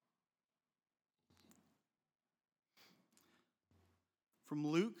From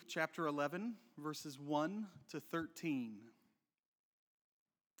Luke chapter 11, verses 1 to 13.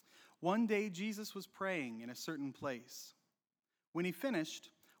 One day Jesus was praying in a certain place. When he finished,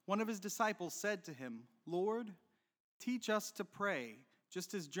 one of his disciples said to him, "Lord, teach us to pray,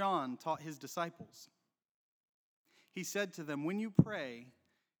 just as John taught his disciples." He said to them, "When you pray,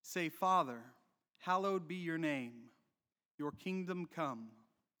 say, 'Father, hallowed be your name. Your kingdom come.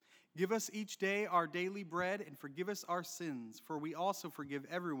 Give us each day our daily bread, and forgive us our sins, for we also forgive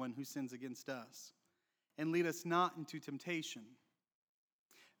everyone who sins against us. And lead us not into temptation."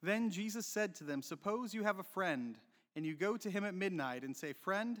 Then Jesus said to them, "Suppose you have a friend, and you go to him at midnight and say,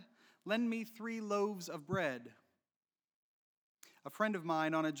 'Friend, lend me 3 loaves of bread. A friend of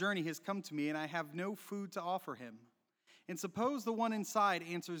mine on a journey has come to me, and I have no food to offer him.' And suppose the one inside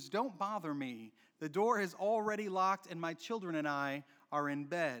answers, 'Don't bother me. The door is already locked, and my children and I are in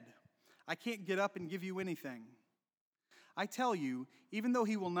bed. I can't get up and give you anything.' I tell you, even though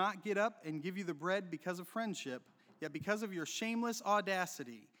he will not get up and give you the bread because of friendship, yet because of your shameless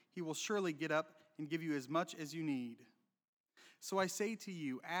audacity, he will surely get up and give you as much as you need. So I say to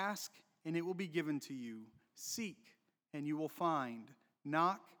you, ask, and it will be given to you. Seek, and you will find.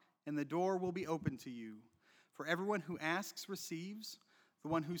 Knock, and the door will be opened to you. For everyone who asks receives, the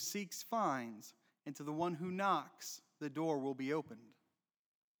one who seeks finds, and to the one who knocks, the door will be opened.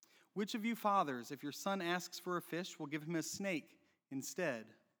 Which of you fathers, if your son asks for a fish, will give him a snake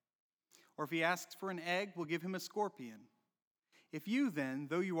instead? Or if he asks for an egg, will give him a scorpion? If you then,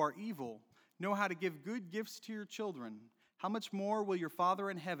 though you are evil, know how to give good gifts to your children, how much more will your Father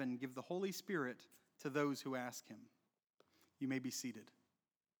in heaven give the Holy Spirit to those who ask him?" You may be seated.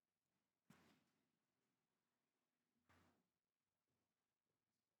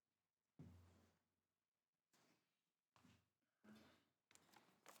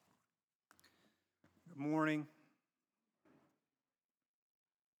 Good morning.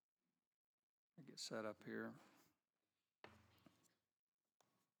 I get set up here.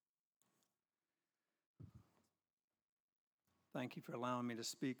 Thank you for allowing me to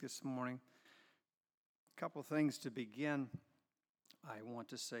speak this morning. A couple of things to begin. I want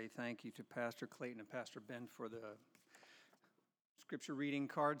to say thank you to Pastor Clayton and Pastor Ben for the scripture reading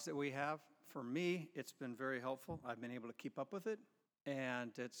cards that we have. For me, it's been very helpful. I've been able to keep up with it,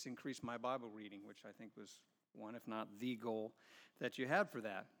 and it's increased my Bible reading, which I think was one, if not the goal that you had for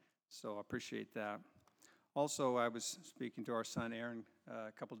that. So I appreciate that. Also, I was speaking to our son Aaron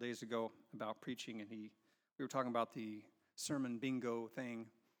a couple days ago about preaching, and we were talking about the sermon bingo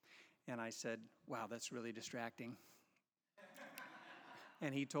thing, and I said, "Wow, that's really distracting."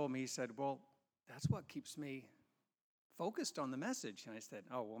 And he told me, he said, "Well, that's what keeps me focused on the message." And I said,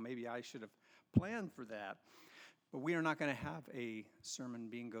 "Oh, well, maybe I should have planned for that." But we are not going to have a sermon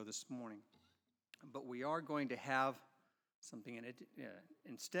bingo this morning. But we are going to have something in it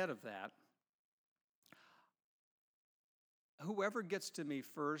instead of that. Whoever gets to me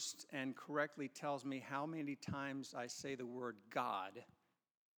first and correctly tells me how many times I say the word God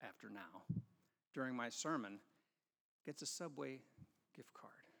after now during my sermon gets a Subway gift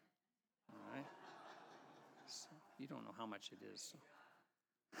card. All right? So you don't know how much it is.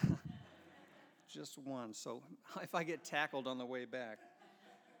 So. Just one. So if I get tackled on the way back,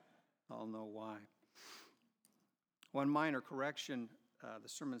 I'll know why. One minor correction. The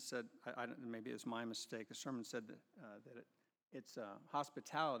sermon said, maybe it's my mistake. The sermon said that it's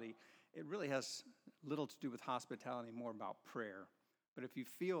hospitality. It really has little to do with hospitality, more about prayer. But if you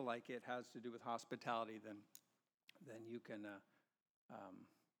feel like it has to do with hospitality, then you can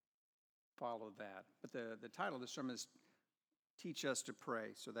follow that. But the title of the sermon is "Teach Us to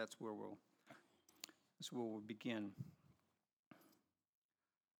Pray," so that's where we'll begin.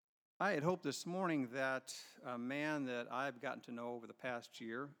 I had hoped this morning that a man that I've gotten to know over the past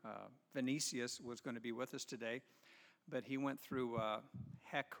year, Vinicius, was going to be with us today. But he went through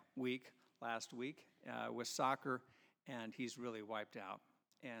heck week last week with soccer, and he's really wiped out.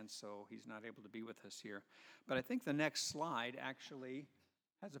 And so he's not able to be with us here. But I think the next slide actually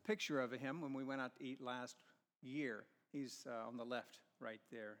has a picture of him when we went out to eat last year. He's on the left right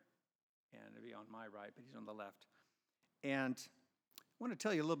there, and it'll be on my right, but he's on the left. And I want to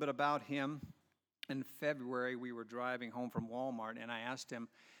tell you a little bit about him. In February, we were driving home from Walmart, and I asked him,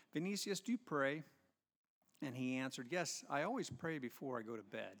 "Vinicius, do you pray?" And he answered, "Yes, I always pray before I go to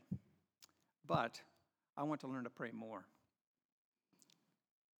bed, but I want to learn to pray more."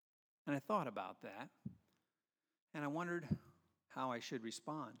 And I thought about that, and I wondered how I should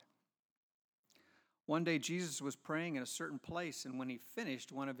respond. One day, Jesus was praying in a certain place, and when he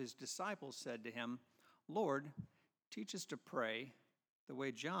finished, one of his disciples said to him, "Lord, teach us to pray the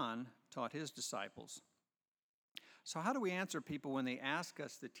way John taught his disciples." So how do we answer people when they ask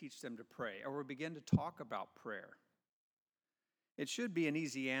us to teach them to pray, or we begin to talk about prayer? It should be an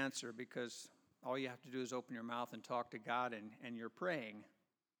easy answer, because all you have to do is open your mouth and talk to God, and you're praying.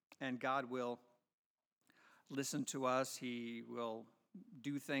 And God will listen to us. He will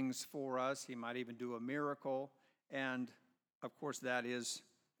do things for us. He might even do a miracle. And, of course, that is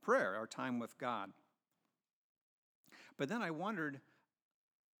prayer, our time with God. But then I wondered,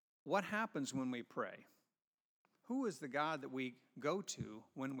 what happens when we pray? Who is the God that we go to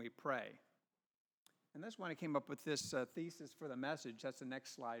when we pray? And that's when I came up with this thesis for the message. That's the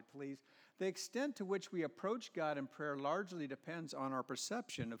next slide, please. The extent to which we approach God in prayer largely depends on our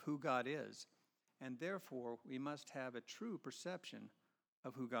perception of who God is. And therefore, we must have a true perception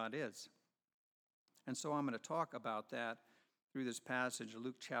of who God is. And so I'm going to talk about that through this passage,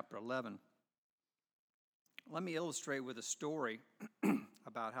 Luke chapter 11. Let me illustrate with a story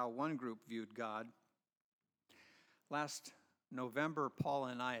about how one group viewed God. Last November, Paula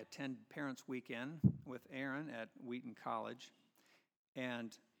and I attended Parents' Weekend with Aaron at Wheaton College.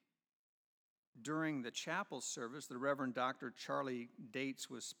 And during the chapel service, the Reverend Dr. Charlie Dates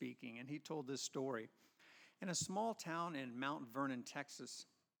was speaking, and he told this story. In a small town in Mount Vernon, Texas,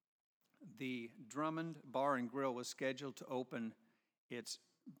 the Drummond Bar and Grill was scheduled to open its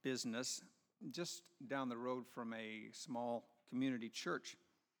business just down the road from a small community church.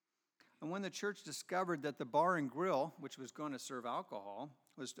 And when the church discovered that the bar and grill, which was going to serve alcohol,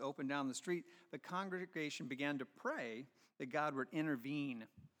 was to open down the street, the congregation began to pray that God would intervene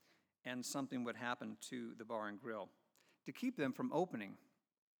and something would happen to the bar and grill to keep them from opening.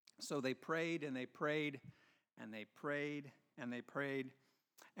 So they prayed and they prayed and they prayed and they prayed.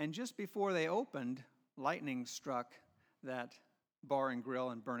 And just before they opened, lightning struck that bar and grill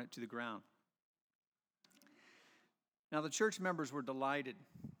and burned it to the ground. Now the church members were delighted,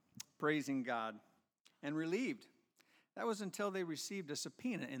 praising God, and relieved. That was until they received a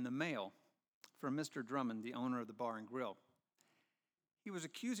subpoena in the mail from Mr. Drummond, the owner of the bar and grill. He was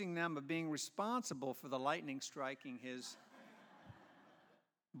accusing them of being responsible for the lightning striking his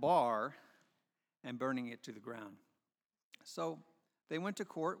bar and burning it to the ground. So they went to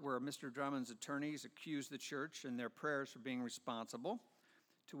court, where Mr. Drummond's attorneys accused the church and their prayers for being responsible,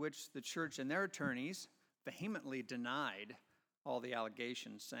 to which the church and their attorneys vehemently denied all the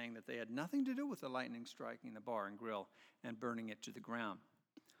allegations, saying that they had nothing to do with the lightning striking the bar and grill and burning it to the ground.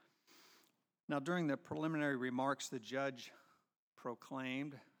 Now, during the preliminary remarks, the judge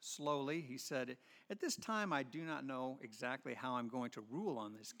proclaimed slowly, he said, "At this time, I do not know exactly how I'm going to rule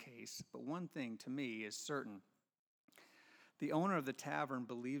on this case, but one thing to me is certain. The owner of the tavern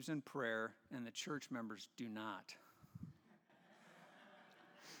believes in prayer, and the church members do not."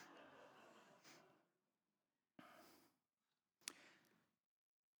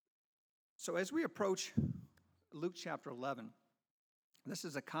 So as we approach Luke chapter 11, this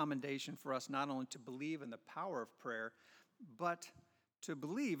is a commendation for us not only to believe in the power of prayer, but to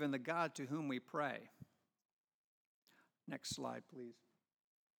believe in the God to whom we pray. Next slide, please.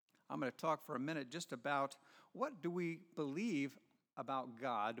 I'm going to talk for a minute just about what do we believe about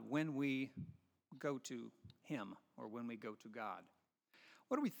God when we go to Him or when we go to God.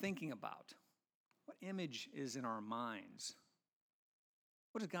 What are we thinking about? What image is in our minds?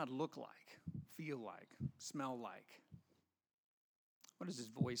 What does God look like, feel like, smell like? What does His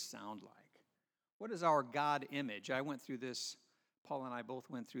voice sound like? What is our God image? Paul and I both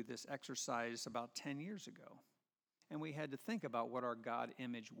went through this exercise about 10 years ago, and we had to think about what our God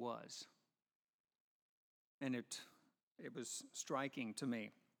image was. And it was striking to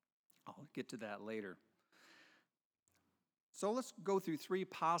me. I'll get to that later. So let's go through 3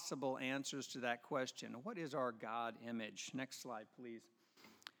 possible answers to that question. What is our God image? Next slide, please.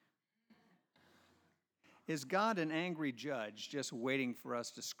 Is God an angry judge just waiting for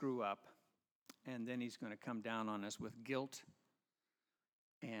us to screw up, and then He's going to come down on us with guilt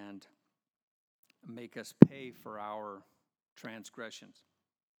and make us pay for our transgressions?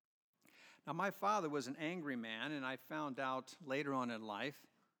 Now, my father was an angry man, and I found out later on in life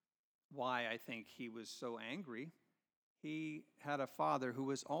why I think he was so angry. He had a father who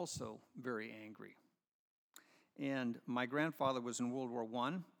was also very angry. And my grandfather was in World War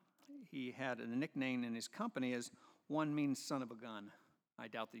I. He had a nickname in his company as "One Mean Son of a Gun." I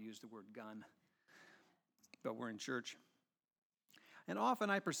doubt they used the word gun, but we're in church. And often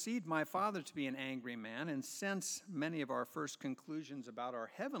I perceived my father to be an angry man, and since many of our first conclusions about our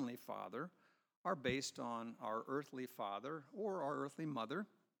heavenly Father are based on our earthly father or our earthly mother,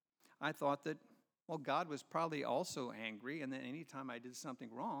 I thought that, well, God was probably also angry, and that anytime I did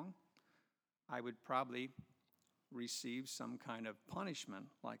something wrong, I would probably receive some kind of punishment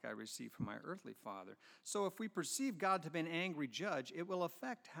like I received from my earthly father. So if we perceive God to be an angry judge, it will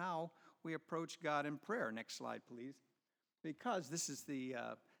affect how we approach God in prayer. Next slide, please. Because this is the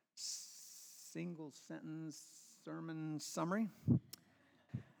single sentence sermon summary.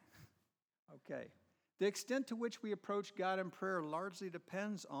 Okay. The extent to which we approach God in prayer largely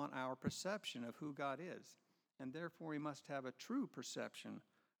depends on our perception of who God is, and therefore we must have a true perception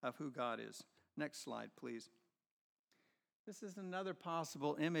of who God is. Next slide, please. This is another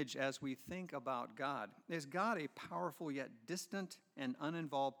possible image as we think about God. Is God a powerful yet distant and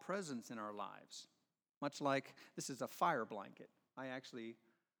uninvolved presence in our lives? Much like this is a fire blanket. I actually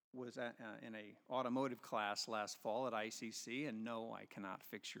was in an automotive class last fall at ICC, and no, I cannot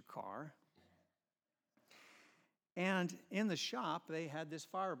fix your car. And in the shop, they had this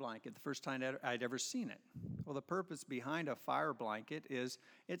fire blanket, the first time I'd ever seen it. Well, the purpose behind a fire blanket is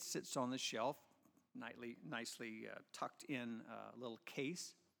it sits on the shelf, nicely tucked in a little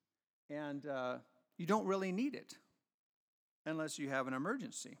case, and you don't really need it unless you have an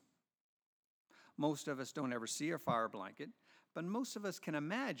emergency. Most of us don't ever see a fire blanket, but most of us can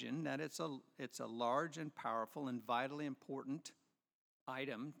imagine that it's a large and powerful and vitally important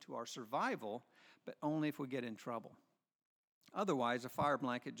item to our survival, but only if we get in trouble. Otherwise, a fire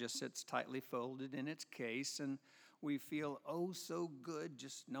blanket just sits tightly folded in its case, and we feel oh so good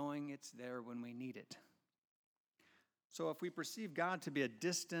just knowing it's there when we need it. So if we perceive God to be a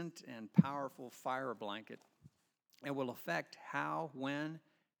distant and powerful fire blanket, it will affect how, when,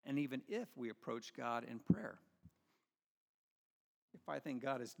 and even if we approach God in prayer. If I think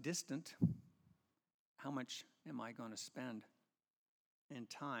God is distant, how much am I going to spend in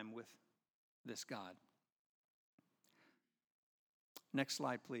time with this God? Next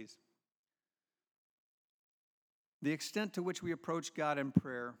slide, please. The extent to which we approach God in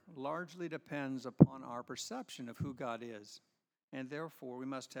prayer largely depends upon our perception of who God is, and therefore we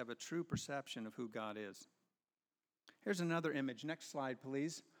must have a true perception of who God is. Here's another image. Next slide,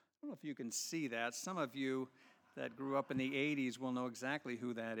 please. I don't know if you can see that. Some of you that grew up in the 80s will know exactly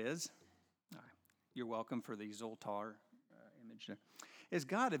who that is. You're welcome for the Zoltar image there. Is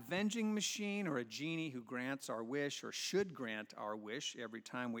God a avenging machine or a genie who grants our wish or should grant our wish every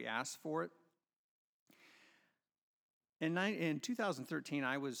time we ask for it? In 2013,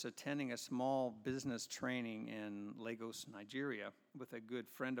 I was attending a small business training in Lagos, Nigeria, with a good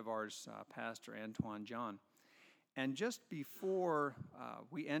friend of ours, Pastor Antoine John. And just before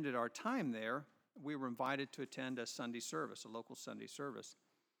we ended our time there, we were invited to attend a Sunday service, a local Sunday service.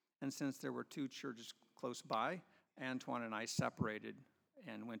 And since there were two churches close by, Antoine and I separated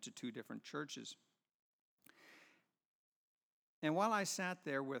and went to two different churches. And while I sat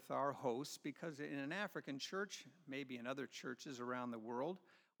there with our hosts, because in an African church, maybe in other churches around the world,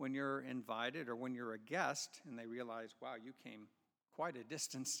 when you're invited or when you're a guest and they realize, wow, you came quite a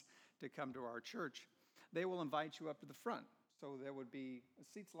distance to come to our church, they will invite you up to the front. So there would be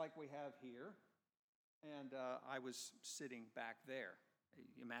seats like we have here, and I was sitting back there.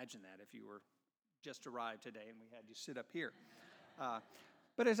 Imagine that if you were just arrived today and we had you sit up here.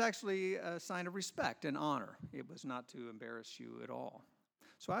 But it's actually a sign of respect and honor. It was not to embarrass you at all.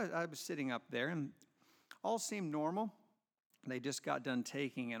 So I was sitting up there, and all seemed normal. They just got done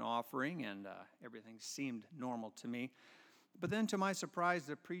taking an offering, and everything seemed normal to me. But then, to my surprise,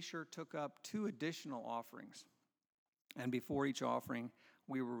 the preacher took up two additional offerings. And before each offering,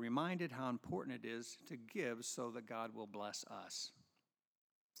 we were reminded how important it is to give so that God will bless us.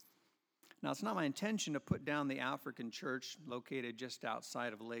 Now, it's not my intention to put down the African church located just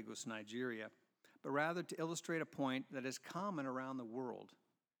outside of Lagos, Nigeria, but rather to illustrate a point that is common around the world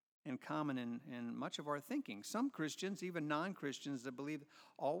and common in much of our thinking. Some Christians, even non-Christians, that believe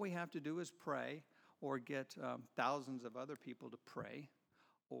all we have to do is pray or get thousands of other people to pray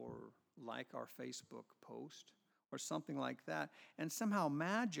or like our Facebook post or something like that, and somehow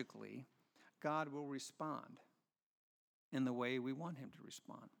magically God will respond in the way we want him to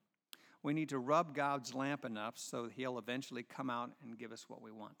respond. We need to rub God's lamp enough so he'll eventually come out and give us what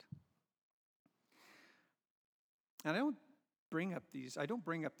we want. And I don't bring up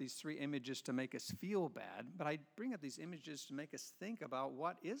these three images to make us feel bad, but I bring up these images to make us think about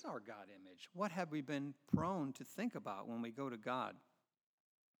what is our God image? What have we been prone to think about when we go to God?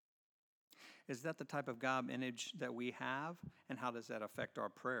 Is that the type of God image that we have, and how does that affect our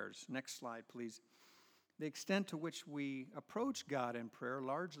prayers? Next slide, please. The extent to which we approach God in prayer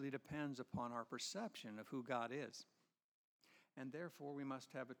largely depends upon our perception of who God is. And therefore, we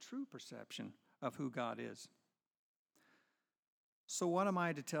must have a true perception of who God is. So what am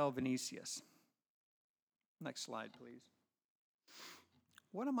I to tell Vinicius? Next slide, please.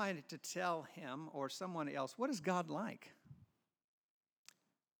 what am I to tell him or someone else? What is God like?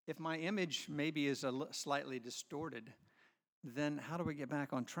 If my image maybe is slightly distorted, then how do we get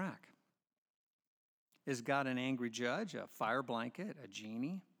back on track? Is God an angry judge, a fire blanket, a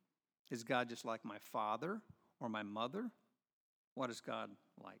genie? Is God just like my father or my mother? What is God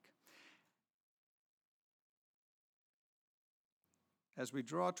like? As we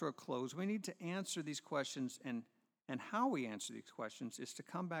draw to a close, we need to answer these questions, and how we answer these questions is to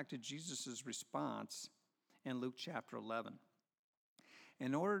come back to Jesus' response in Luke chapter 11.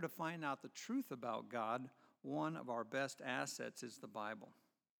 In order to find out the truth about God, one of our best assets is the Bible.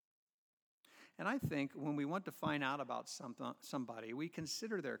 And I think when we want to find out about somebody, we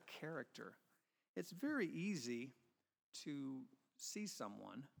consider their character. It's very easy to see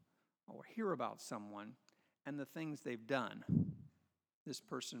someone or hear about someone and the things they've done. This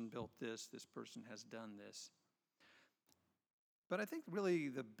person built this person has done this. But I think really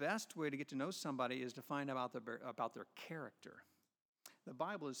the best way to get to know somebody is to find out about their character. The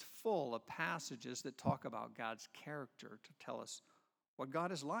Bible is full of passages that talk about God's character to tell us what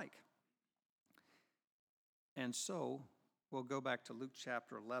God is like. And so we'll go back to Luke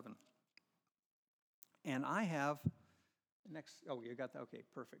chapter 11. And I have you got that? Okay,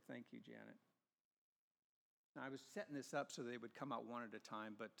 perfect. Thank you, Janet. Now, I was setting this up so they would come out one at a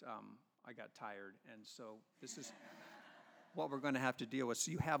time, but I got tired. And so this is what we're going to have to deal with.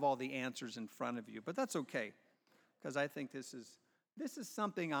 So you have all the answers in front of you. But that's okay, because I think this is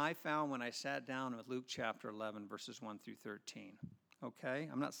something I found when I sat down with Luke chapter 11, verses 1 through 13. Okay?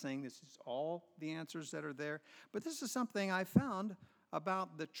 I'm not saying this is all the answers that are there, but this is something I found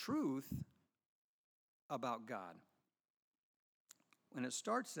about the truth about God. When it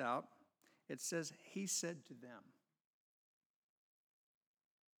starts out, it says, he said to them.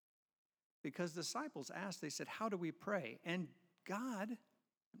 Because the disciples asked, they said, how do we pray? And God,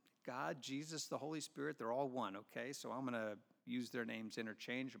 Jesus, the Holy Spirit, they're all one, okay? So I'm going to use their names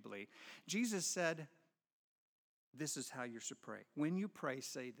interchangeably. Jesus said, this is how you're to pray. When you pray,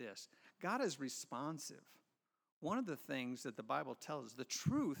 say this. God is responsive. One of the things that the Bible tells us, the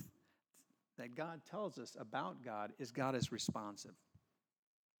truth that God tells us about God is responsive.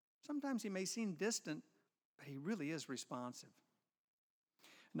 Sometimes he may seem distant, but he really is responsive.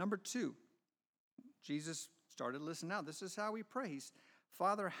 Number 2, Jesus started listening out. This is how we pray.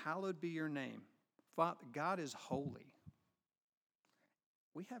 Father, hallowed be your name. God is holy.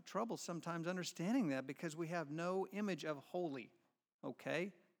 We have trouble sometimes understanding that because we have no image of holy,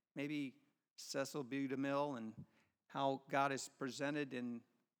 okay? Maybe Cecil B. DeMille and how God is presented in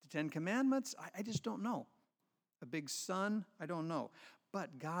the Ten Commandments, I just don't know. A big sun, I don't know.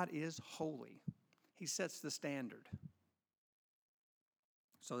 But God is holy. He sets the standard.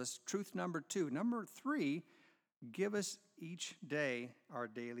 So that's truth number 2. Number 3, give us each day our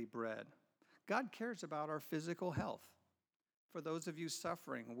daily bread. God cares about our physical health. For those of you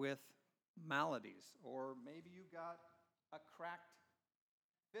suffering with maladies, or maybe you got a cracked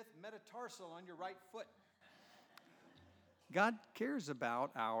 5th metatarsal on your right foot. God cares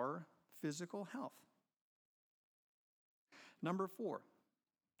about our physical health. Number 4,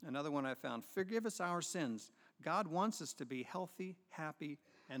 another one I found, forgive us our sins. God wants us to be healthy, happy,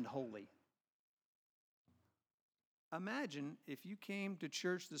 and holy. Imagine if you came to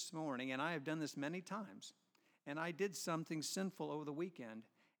church this morning, and I have done this many times, and I did something sinful over the weekend,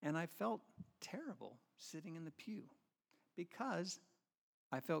 and I felt terrible sitting in the pew because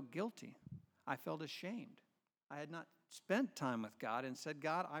I felt guilty. I felt ashamed. I had not spent time with God and said,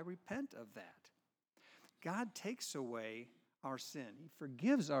 God, I repent of that. God takes away our sin. He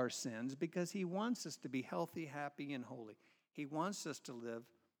forgives our sins because he wants us to be healthy, happy, and holy. He wants us to live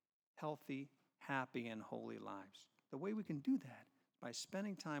healthy, happy, and holy lives. The way we can do that is by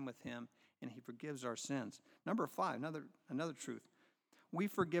spending time with him, and he forgives our sins. Number 5, another truth. We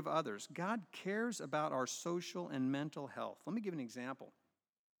forgive others. God cares about our social and mental health. Let me give an example.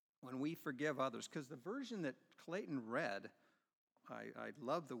 When we forgive others, because the version that Clayton read, I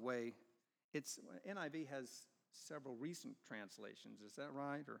love the way NIV has several recent translations. Is that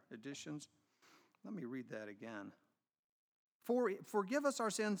right? Or editions? Let me read that again. Forgive us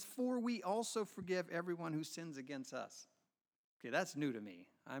our sins, for we also forgive everyone who sins against us. Okay, that's new to me.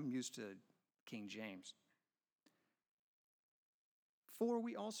 I'm used to King James. For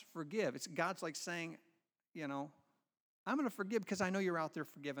we also forgive. God's like saying, I'm going to forgive because I know you're out there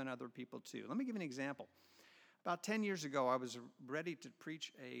forgiving other people too. Let me give you an example. About 10 years ago, I was ready to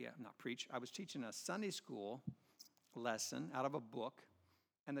I was teaching a Sunday school lesson out of a book,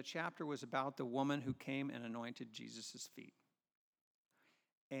 and the chapter was about the woman who came and anointed Jesus' feet.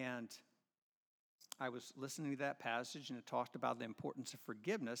 And I was listening to that passage, and it talked about the importance of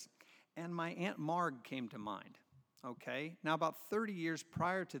forgiveness, and my Aunt Marg came to mind. Okay? Now, about 30 years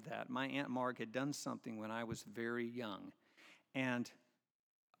prior to that, my Aunt Marg had done something when I was very young, and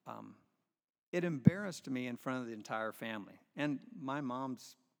it embarrassed me in front of the entire family. And my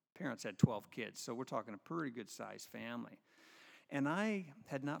mom's parents had 12 kids, so we're talking a pretty good-sized family. And I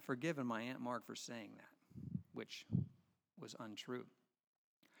had not forgiven my Aunt Marg for saying that, which was untrue.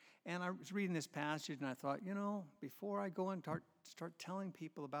 And I was reading this passage, and I thought, before I go and start telling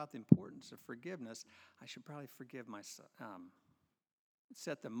people about the importance of forgiveness, I should probably forgive myself,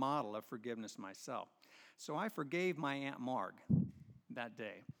 set the model of forgiveness myself. So I forgave my Aunt Marg that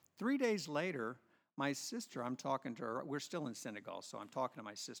day. 3 days later, my sister, I'm talking to her, we're still in Senegal, so I'm talking to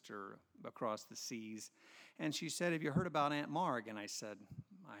my sister across the seas, and she said, "Have you heard about Aunt Marg?" And I said,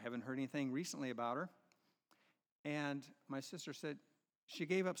 "I haven't heard anything recently about her." And my sister said, "She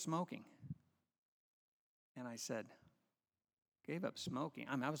gave up smoking." And I said, "Gave up smoking?"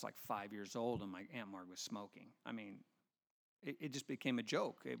 I was like 5 years old, and my Aunt Marg was smoking. It just became a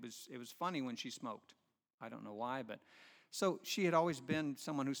joke. It was funny when she smoked. I don't know why, but so she had always been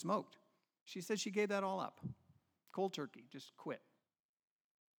someone who smoked. She said she gave that all up. Cold turkey, just quit.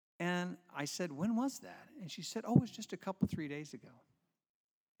 And I said, "When was that?" And she said, "Oh, it was just 3 days ago."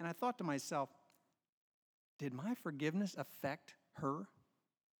 And I thought to myself, did my forgiveness affect her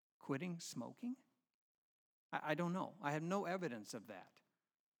quitting smoking? I don't know. I have no evidence of that.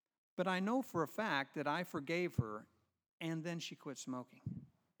 But I know for a fact that I forgave her, and then she quit smoking.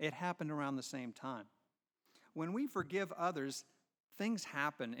 It happened around the same time. When we forgive others, things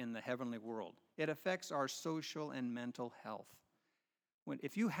happen in the heavenly world. It affects our social and mental health.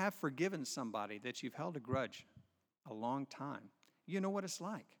 If you have forgiven somebody that you've held a grudge a long time, you know what it's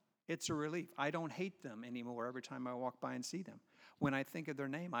like. It's a relief. I don't hate them anymore every time I walk by and see them. When I think of their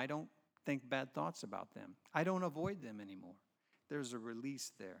name, I don't think bad thoughts about them. I don't avoid them anymore. There's a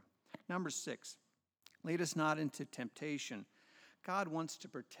release there. Number 6, lead us not into temptation. God wants to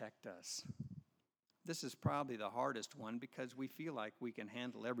protect us. This is probably the hardest one because we feel like we can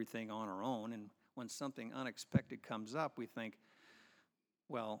handle everything on our own, and when something unexpected comes up, we think,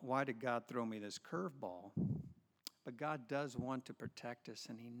 well, why did God throw me this curveball? But God does want to protect us,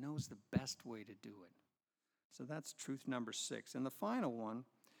 and He knows the best way to do it. So that's truth number 6. And the final one,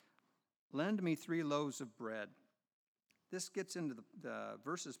 lend me 3 loaves of bread. This gets into the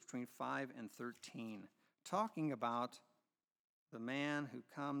verses between 5 and 13, talking about the man who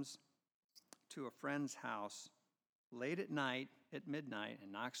comes to a friend's house late at night, at midnight,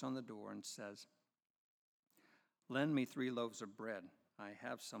 and knocks on the door and says, "Lend me 3 loaves of bread. I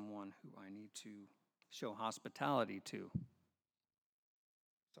have someone who I need to show hospitality to."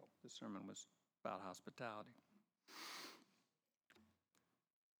 So the sermon was about hospitality.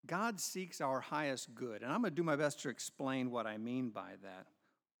 God seeks our highest good, and I'm going to do my best to explain what I mean by that.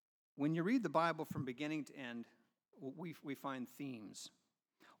 When you read the Bible from beginning to end, we find themes.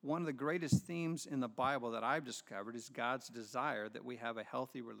 One of the greatest themes in the Bible that I've discovered is God's desire that we have a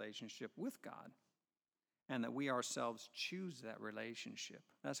healthy relationship with God and that we ourselves choose that relationship.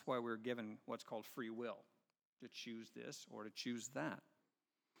 That's why we're given what's called free will, to choose this or to choose that.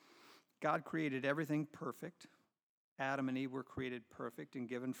 God created everything perfect. Adam and Eve were created perfect and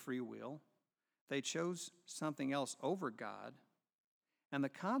given free will. They chose something else over God, and the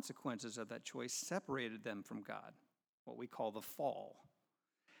consequences of that choice separated them from God, what we call the fall.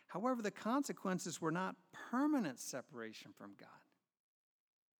 However, the consequences were not permanent separation from God.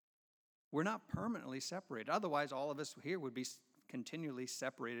 We're not permanently separated. Otherwise, all of us here would be continually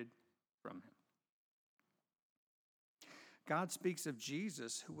separated from Him. God speaks of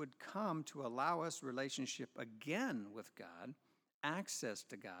Jesus who would come to allow us relationship again with God, access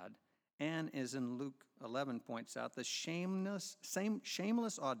to God, and as in Luke 11 points out, the shameless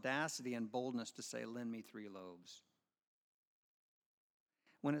audacity and boldness to say, "Lend me 3 loaves."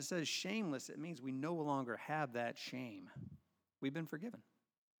 When it says shameless, it means we no longer have that shame. We've been forgiven.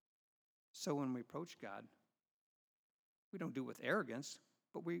 So when we approach God, we don't do it with arrogance,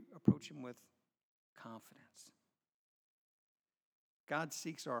 but we approach Him with confidence. God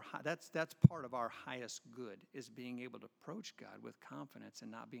seeks that's part of our highest good, is being able to approach God with confidence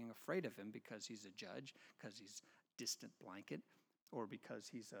and not being afraid of Him because He's a judge, because He's a distant blanket, or because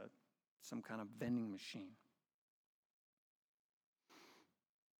He's some kind of vending machine.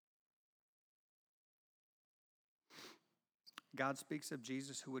 God speaks of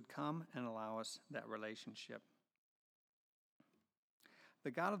Jesus who would come and allow us that relationship.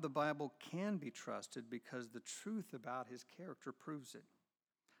 The God of the Bible can be trusted because the truth about His character proves it.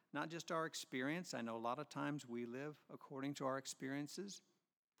 Not just our experience. I know a lot of times we live according to our experiences,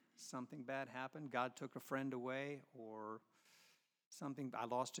 something bad happened, God took a friend away, or something, I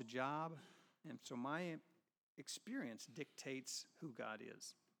lost a job. And so my experience dictates who God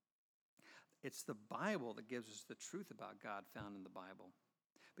is. It's the Bible that gives us the truth about God found in the Bible,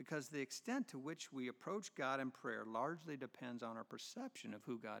 because the extent to which we approach God in prayer largely depends on our perception of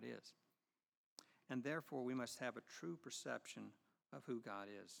who God is. And therefore, we must have a true perception of who God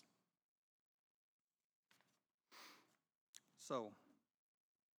is. So,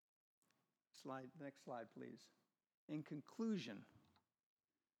 next slide, please. In conclusion,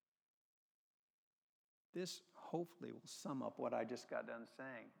 this hopefully will sum up what I just got done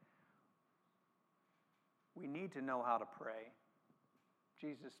saying. We need to know how to pray.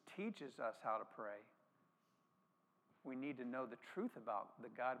 Jesus teaches us how to pray. We need to know the truth about the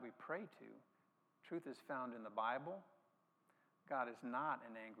God we pray to. Truth is found in the Bible. God is not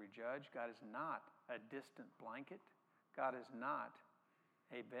an angry judge. God is not a distant blanket. God is not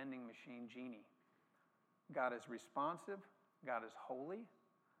a vending machine genie. God is responsive. God is holy.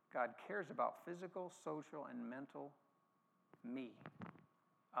 God cares about physical, social, and mental me,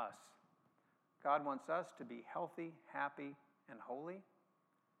 us. God wants us to be healthy, happy, and holy.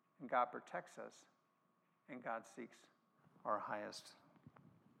 And God protects us. And God seeks our highest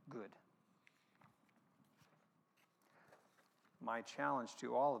good. My challenge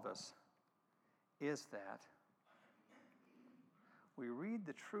to all of us is that we read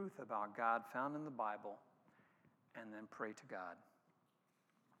the truth about God found in the Bible and then pray to God.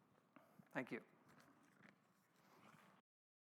 Thank you.